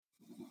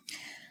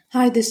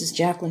Hi, this is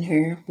Jacqueline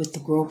here with the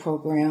Grow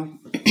Program.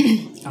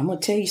 I'm going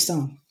to tell you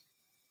something.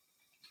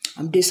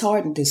 I'm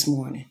disheartened this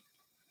morning.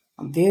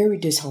 I'm very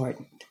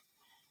disheartened.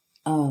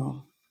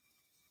 Donald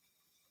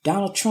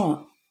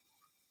Trump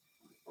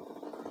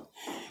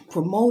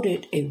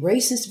promoted a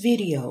racist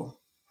video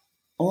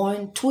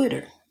on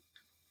Twitter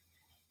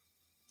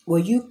where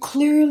you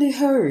clearly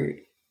heard,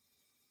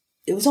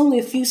 it was only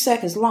a few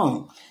seconds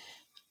long,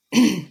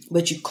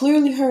 but you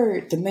clearly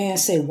heard the man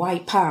say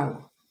white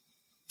power.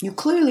 You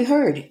clearly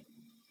heard it.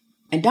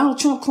 And Donald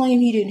Trump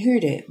claimed he didn't hear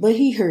that, but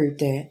he heard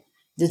that.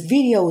 The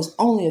video is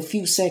only a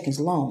few seconds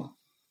long.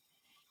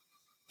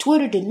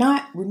 Twitter did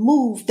not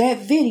remove that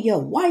video.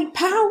 White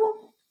power?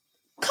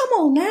 Come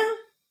on now.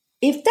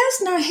 If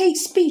that's not hate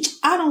speech,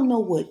 I don't know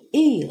what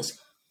is.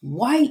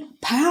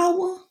 White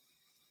power?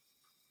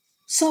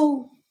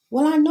 So,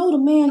 well, I know the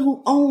man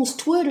who owns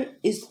Twitter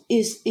is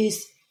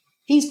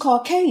he's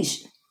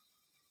Caucasian.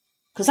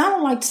 Because I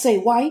don't like to say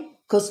white,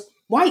 because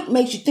white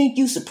makes you think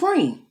you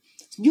supreme.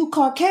 You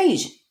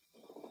Caucasian.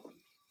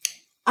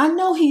 I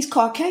know he's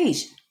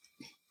Caucasian,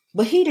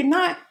 but he did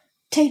not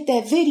take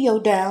that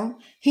video down.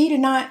 He did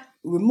not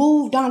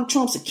remove Donald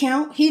Trump's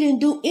account. He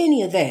didn't do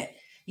any of that.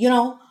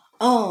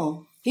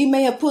 He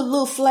may have put a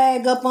little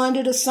flag up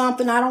under it or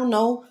something. I don't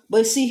know.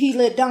 But see, he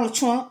let Donald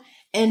Trump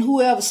and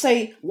whoever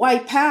say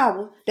white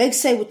power, they can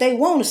say what they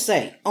want to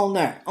say on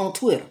there, on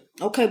Twitter.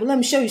 Okay, but let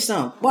me show you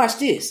something. Watch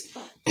this.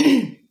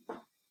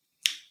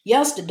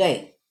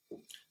 Yesterday,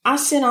 I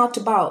sent out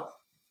about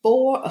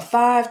 4 or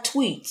 5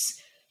 tweets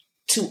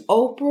to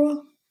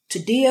Oprah, to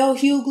D.L.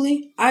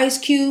 Hughley, Ice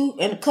Cube,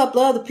 and a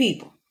couple other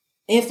people,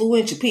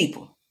 influential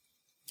people.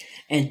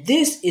 And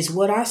this is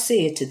what I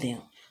said to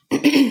them.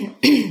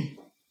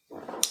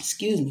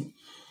 Excuse me.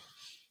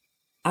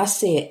 I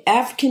said,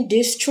 African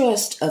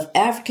distrust of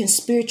African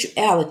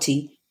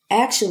spirituality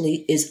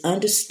actually is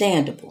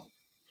understandable.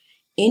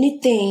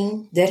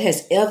 Anything that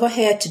has ever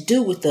had to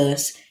do with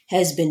us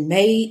has been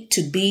made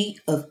to be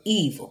of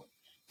evil.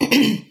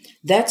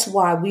 That's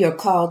why we are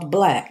called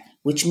black,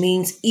 which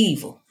means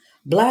evil.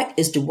 Black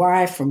is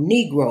derived from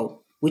Negro,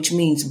 which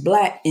means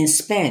black in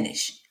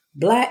Spanish.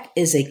 Black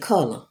is a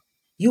color.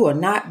 You are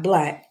not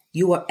black.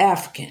 You are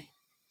African.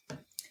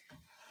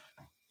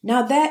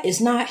 Now that is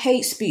not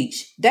hate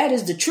speech. That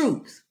is the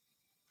truth.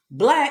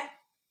 Black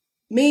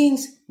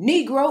means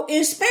Negro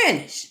in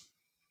Spanish.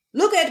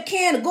 Look at the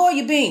can of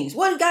Goya beans.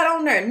 What it got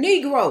on there?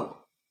 Negro.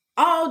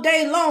 All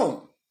day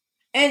long.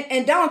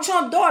 And Donald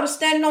Trump's daughter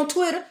standing on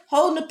Twitter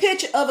holding a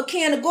picture of a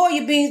can of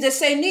Goya beans that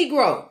say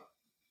Negro.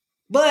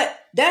 But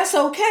that's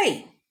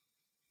okay.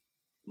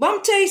 But I'm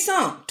going to tell you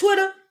something.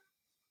 Twitter,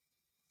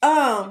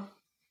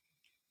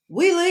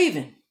 we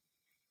leaving.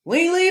 We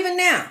ain't leaving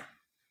now.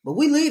 But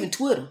we leaving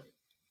Twitter.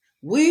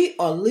 We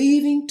are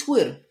leaving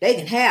Twitter. They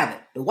can have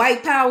it. The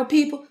white power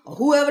people or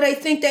whoever they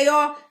think they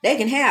are, they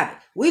can have it.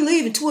 We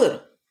leaving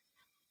Twitter.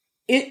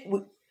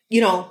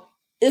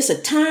 It's a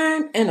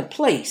time and a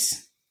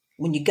place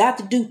when you got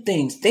to do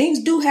things.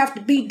 Things do have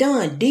to be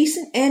done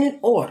decent and in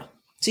order.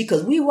 See,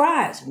 because we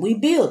rise, we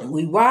building,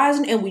 we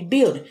rising and we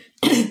building.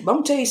 But I'm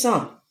going to tell you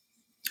something.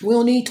 We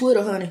don't need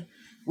Twitter, honey.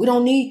 We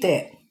don't need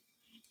that.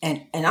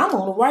 And I'm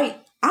going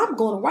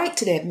to write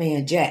to that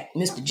man, Jack,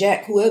 Mr.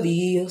 Jack, whoever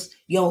he is,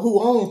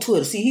 who owns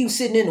Twitter. See, he was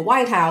sitting in the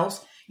White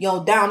House,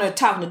 down there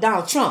talking to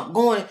Donald Trump,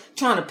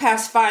 trying to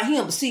pacify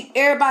him. But see,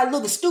 everybody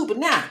looking stupid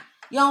now.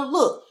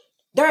 Look,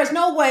 there's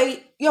no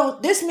way,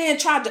 this man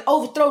tried to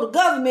overthrow the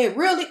government.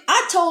 Really?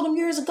 I told him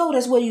years ago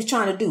that's what he was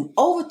trying to do.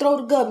 Overthrow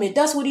the government.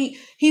 That's what he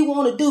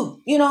want to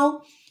do.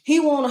 He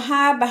want to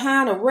hide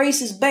behind a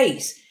racist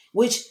base,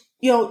 which,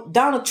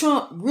 Donald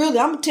Trump, really,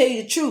 I'm going to tell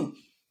you the truth.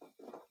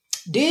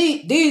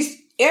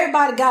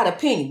 Everybody got an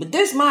opinion, but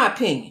this is my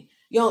opinion.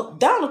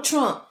 Donald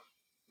Trump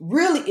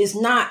really is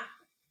not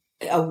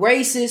a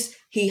racist.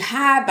 He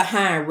hide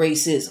behind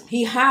racism.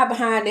 He hide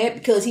behind that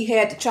because he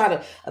had to try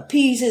to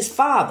appease his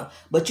father.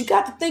 But you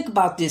got to think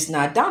about this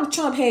now. Donald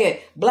Trump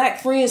had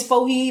black friends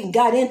before he even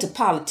got into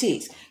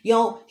politics.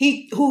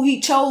 Who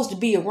he chose to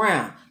be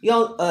around.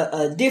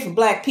 Different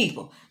black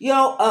people.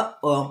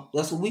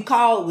 That's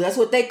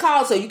what they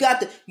call. So you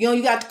got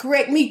to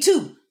correct me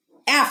too.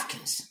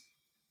 Africans.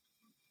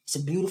 It's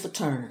a beautiful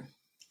term.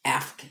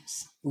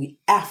 Africans. We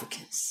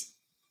Africans.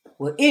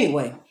 Well,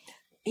 anyway,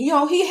 he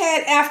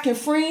had African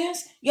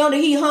friends, that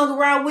he hung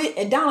around with,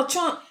 and Donald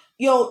Trump,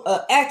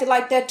 acted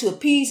like that to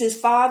appease his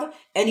father,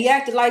 and he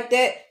acted like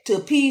that to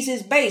appease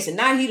his base, and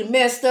now he done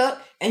messed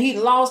up, and he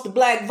lost the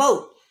black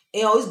vote.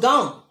 It's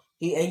gone.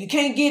 And you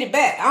can't get it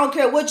back. I don't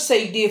care what you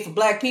say you did for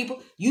black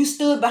people. You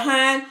stood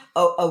behind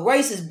a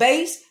racist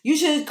base. You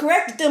should have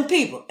corrected them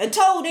people and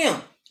told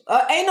them,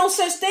 ain't no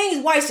such thing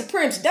as white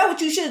supremacy. That's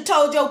what you should have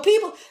told your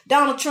people,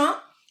 Donald Trump.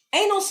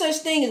 Ain't no such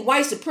thing as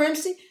white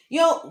supremacy.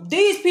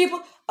 These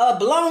people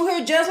belong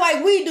here just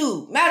like we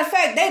do. Matter of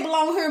fact, they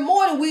belong here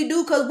more than we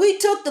do because we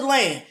took the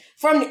land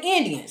from the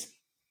Indians.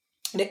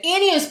 The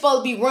Indians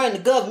supposed to be running the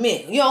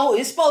government.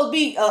 It's supposed to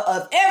be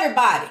of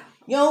everybody.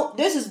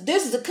 This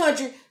is a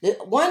country,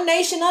 one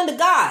nation under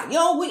God.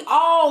 We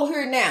all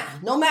here now.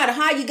 No matter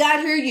how you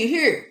got here, you're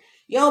here.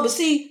 But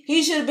see,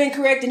 he should have been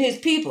correcting his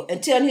people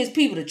and telling his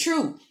people the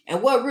truth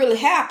and what really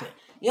happened.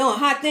 And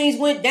how things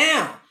went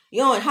down.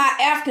 And how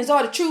Africans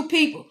are the true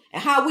people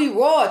and how we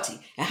royalty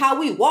and how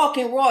we walk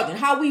in royalty and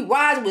how we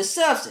rise with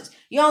substance.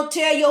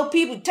 Tell your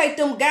people to take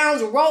them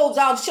gowns and robes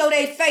off, show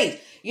their face.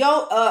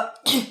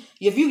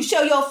 If you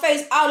show your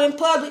face out in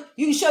public,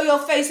 you can show your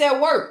face at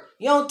work.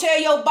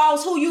 Tell your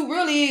boss who you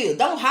really is.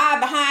 Don't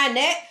hide behind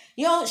that.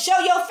 Show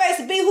your face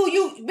and be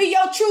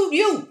your true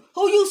you,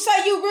 who you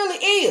say you really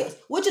is,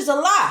 which is a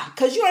lie,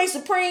 because you ain't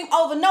supreme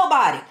over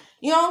nobody.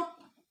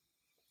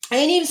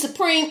 Ain't even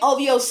supreme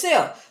over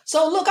yourself.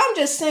 So look, I'm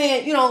just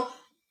saying,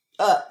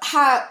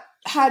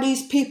 how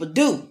these people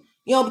do,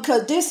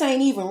 because this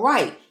ain't even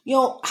right.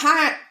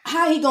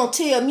 How he gonna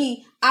tell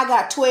me I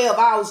got 12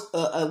 hours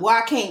where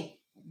I can't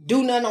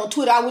do nothing on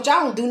Twitter, which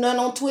I don't do nothing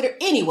on Twitter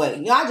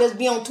anyway. I just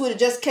be on Twitter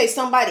just in case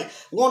somebody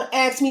want to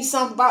ask me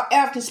something about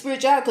African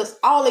spirituality, because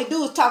all they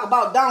do is talk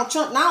about Donald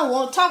Trump, and I don't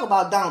want to talk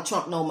about Donald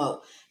Trump no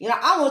more.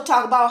 I want to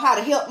talk about how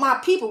to help my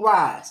people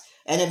rise.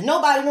 And if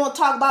nobody want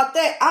to talk about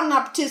that, I'm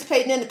not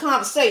participating in the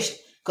conversation,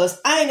 because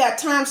I ain't got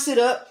time to sit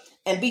up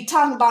and be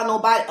talking about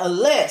nobody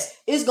unless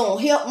it's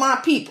going to help my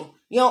people,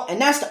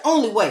 and that's the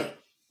only way.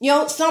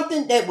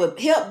 Something that would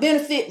help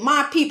benefit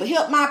my people,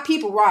 help my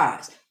people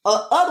rise.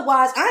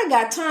 Otherwise, I ain't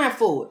got time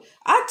for it.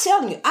 I'm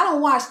telling you, I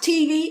don't watch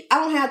TV. I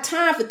don't have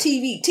time for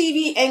TV.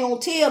 TV ain't going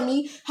to tell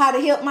me how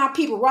to help my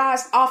people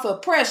rise out of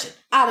oppression.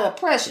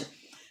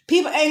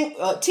 TV ain't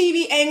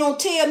going to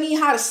tell me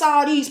how to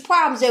solve these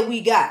problems that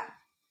we got.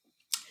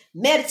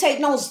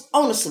 Meditating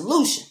on the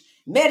solution.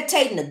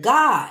 Meditating to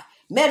God.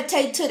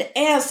 Meditating to the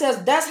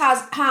ancestors. That's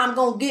how I'm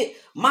going to get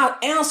my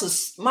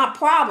answers, my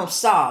problems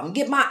solved, and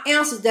get my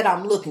answers that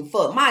I'm looking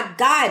for, my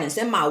guidance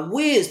and my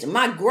wisdom,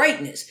 my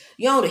greatness,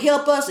 to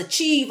help us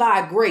achieve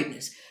our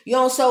greatness.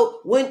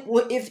 So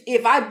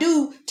if I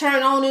do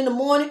turn on in the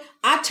morning,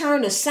 I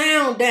turn the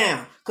sound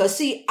down. Cause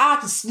see, I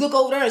can look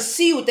over there and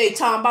see what they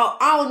talking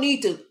about. I don't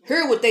need to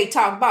hear what they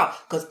talking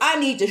about, cause I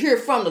need to hear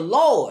from the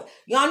Lord.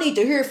 I need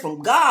to hear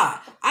from God.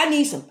 I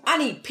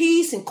need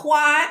peace and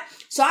quiet,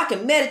 so I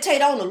can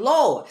meditate on the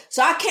Lord.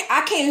 So I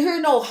can't hear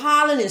no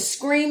hollering and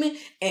screaming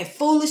and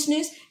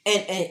foolishness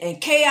and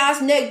chaos,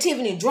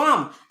 negativity, and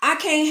drama. I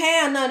can't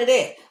have none of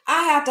that.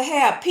 I have to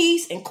have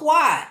peace and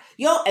quiet.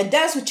 And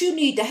that's what you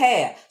need to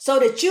have, so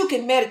that you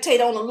can meditate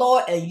on the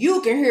Lord and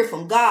you can hear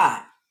from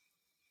God.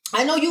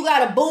 I know you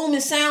got a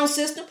booming sound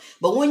system,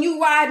 but when you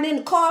riding in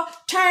the car,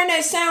 turn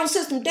that sound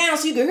system down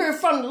so you can hear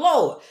from the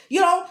Lord.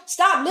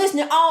 Stop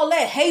listening to all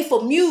that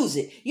hateful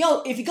music.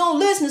 If you're going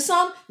to listen to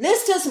something,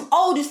 listen to some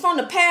oldies from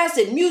the past,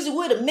 and music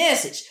with a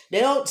message.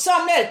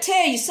 Something that'll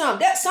tell you something.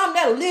 That's something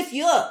that'll lift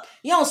you up.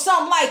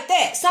 Something like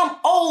that. Some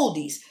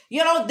oldies.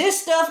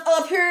 This stuff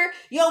up here,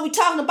 we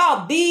talking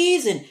about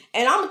bees, and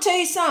I'm going to tell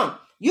you something.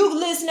 You can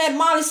listen to that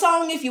Molly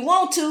song if you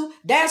want to.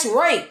 That's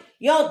rape.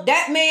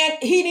 That man,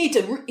 he need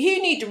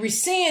to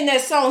rescind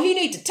that song. He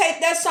need to take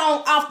that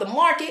song off the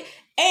market,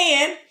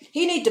 and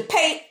he need to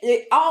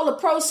pay all the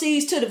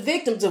proceeds to the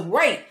victims of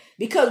rape,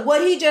 because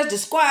what he just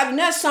described in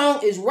that song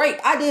is rape.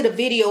 I did a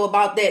video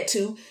about that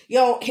too.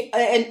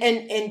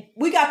 And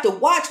we got to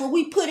watch what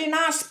we put in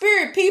our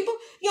spirit, people.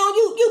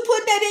 You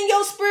put that in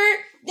your spirit,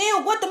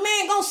 then what the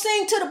man gonna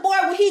sing to the boy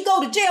when he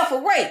go to jail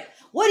for rape?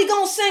 What he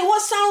gonna sing?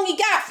 What song he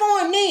got for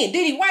him then?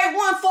 Did he write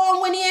one for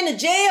him when he in the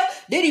jail?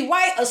 Did he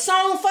write a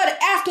song for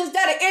the Africans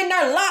that are in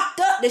there locked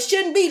up, that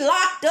shouldn't be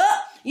locked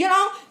up?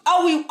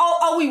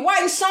 Are we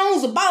writing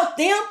songs about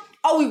them?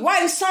 Are we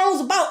writing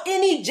songs about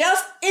any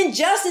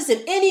injustice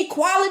and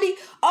inequality?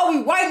 Are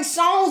we writing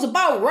songs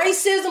about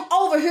racism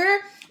over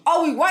here?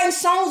 Are we writing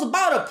songs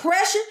about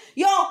oppression?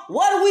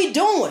 What are we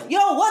doing?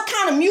 What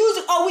kind of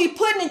music are we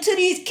putting into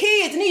these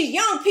kids and these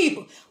young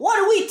people? What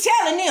are we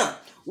telling them?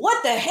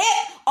 What the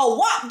heck a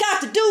WAP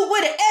got to do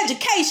with an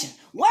education?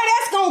 Where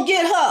that's gonna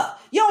get her?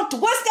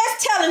 What's that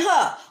telling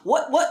her?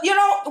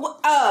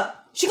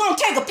 She gonna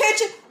take a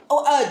picture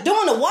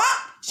doing the WAP?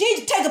 She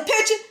needs to take a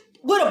picture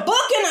with a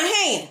book in her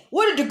hand,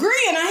 with a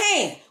degree in her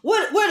hand,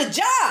 with a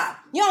job.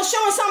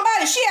 Showing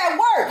somebody she at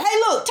work. Hey,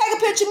 look, take a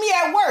picture of me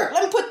at work.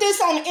 Let me put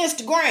this on the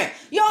Instagram.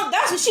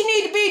 That's what she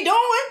need to be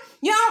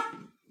doing.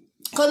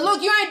 Cause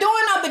look, you ain't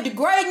doing nothing but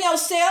degrading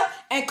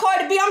yourself. And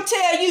Cardi B, I'm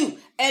telling you,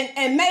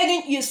 and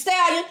Megan Thee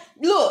Stallion,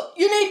 look,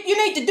 you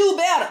need to do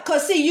better.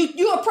 Cause see,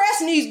 you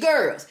oppressing these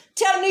girls,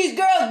 telling these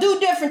girls to do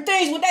different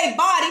things with their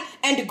body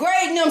and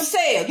degrading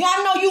themselves.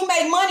 I know you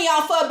make money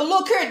off of it, but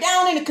look here,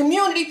 down in the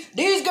community,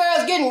 these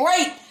girls getting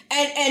raped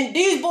and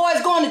these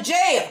boys going to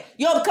jail.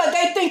 Because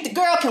they think the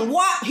girl can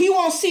WAP. He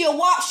won't see a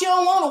WAP. She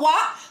don't want a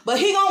WAP, but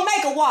he gonna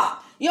make a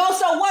WAP.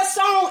 So what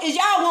song is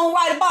y'all gonna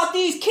write about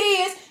these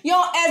kids,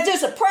 as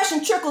this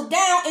oppression trickles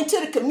down into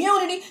the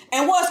community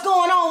and what's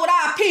going on with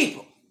our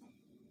people?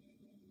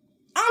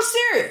 I'm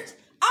serious.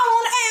 I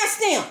want to ask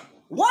them,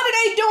 what are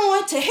they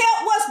doing to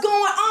help what's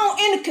going on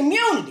in the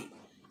community?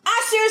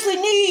 I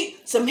seriously need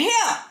some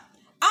help.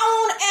 I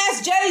want to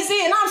ask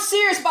Jay-Z, and I'm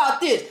serious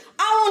about this.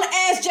 I want to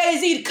ask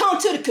Jay-Z to come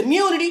to the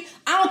community.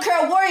 I don't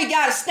care where he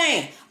got to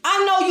stand.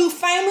 I know you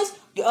famous.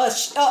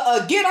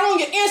 get on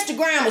your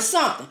Instagram or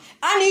something.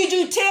 I need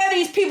you to tell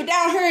these people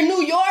down here in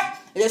New York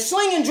that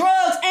slinging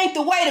drugs ain't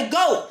the way to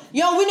go.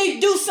 We need to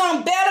do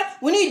something better.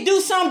 We need to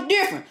do something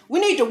different. We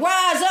need to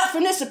rise up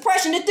from this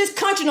oppression that this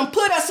country done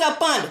put us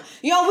up under.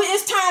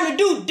 It's time to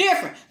do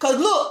different. Because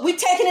look, we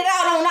taking it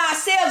out on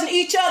ourselves and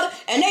each other,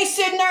 and they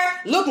sitting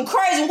there looking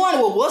crazy and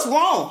wondering, well, what's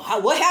wrong?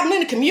 What happened in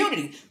the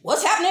community?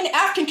 What's happening in the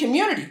African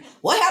community?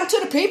 What happened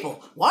to the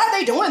people? Why are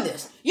they doing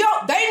this?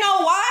 They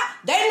know why.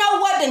 They know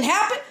what didn't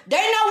happen.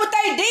 They know what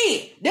they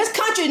did. This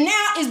country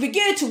now is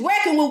beginning to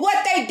reckon with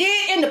what they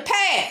did in the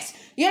past.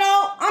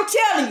 I'm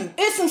telling you,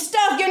 it's some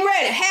stuff getting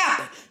ready to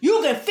happen.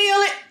 You can feel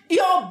it,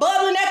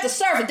 bubbling at the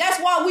surface. That's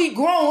why we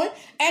growing,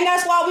 and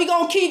that's why we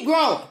gonna keep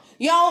growing.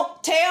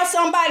 Tell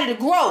somebody to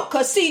grow,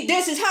 because see,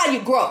 this is how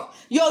you grow.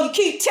 You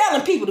keep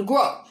telling people to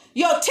grow.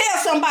 Tell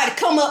somebody to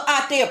come up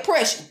out their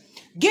oppression.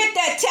 Get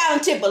that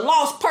talented but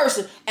lost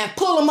person and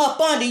pull them up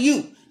under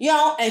you.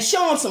 And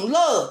show them some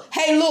love.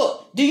 Hey,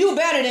 look, do you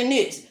better than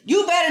this?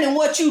 You better than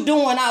what you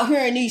doing out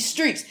here in these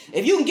streets.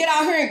 If you can get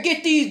out here and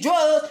get these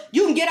drugs,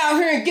 you can get out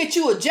here and get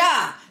you a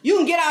job. You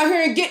can get out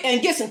here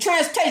and get some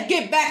transportation,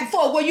 get back and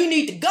forth where you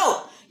need to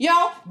go.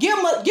 Give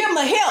them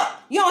a help.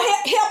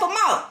 Help them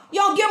out.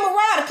 Give them a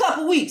ride a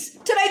couple weeks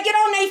till they get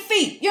on their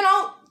feet.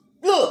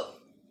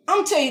 Look,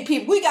 I'm telling you,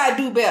 people, we got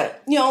to do better.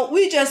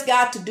 We just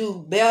got to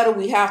do better.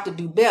 We have to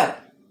do better.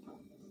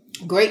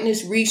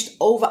 Greatness reached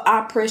over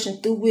oppression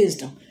through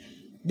wisdom.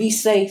 Be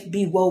safe,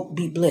 be woke,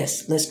 be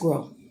blessed. Let's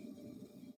grow.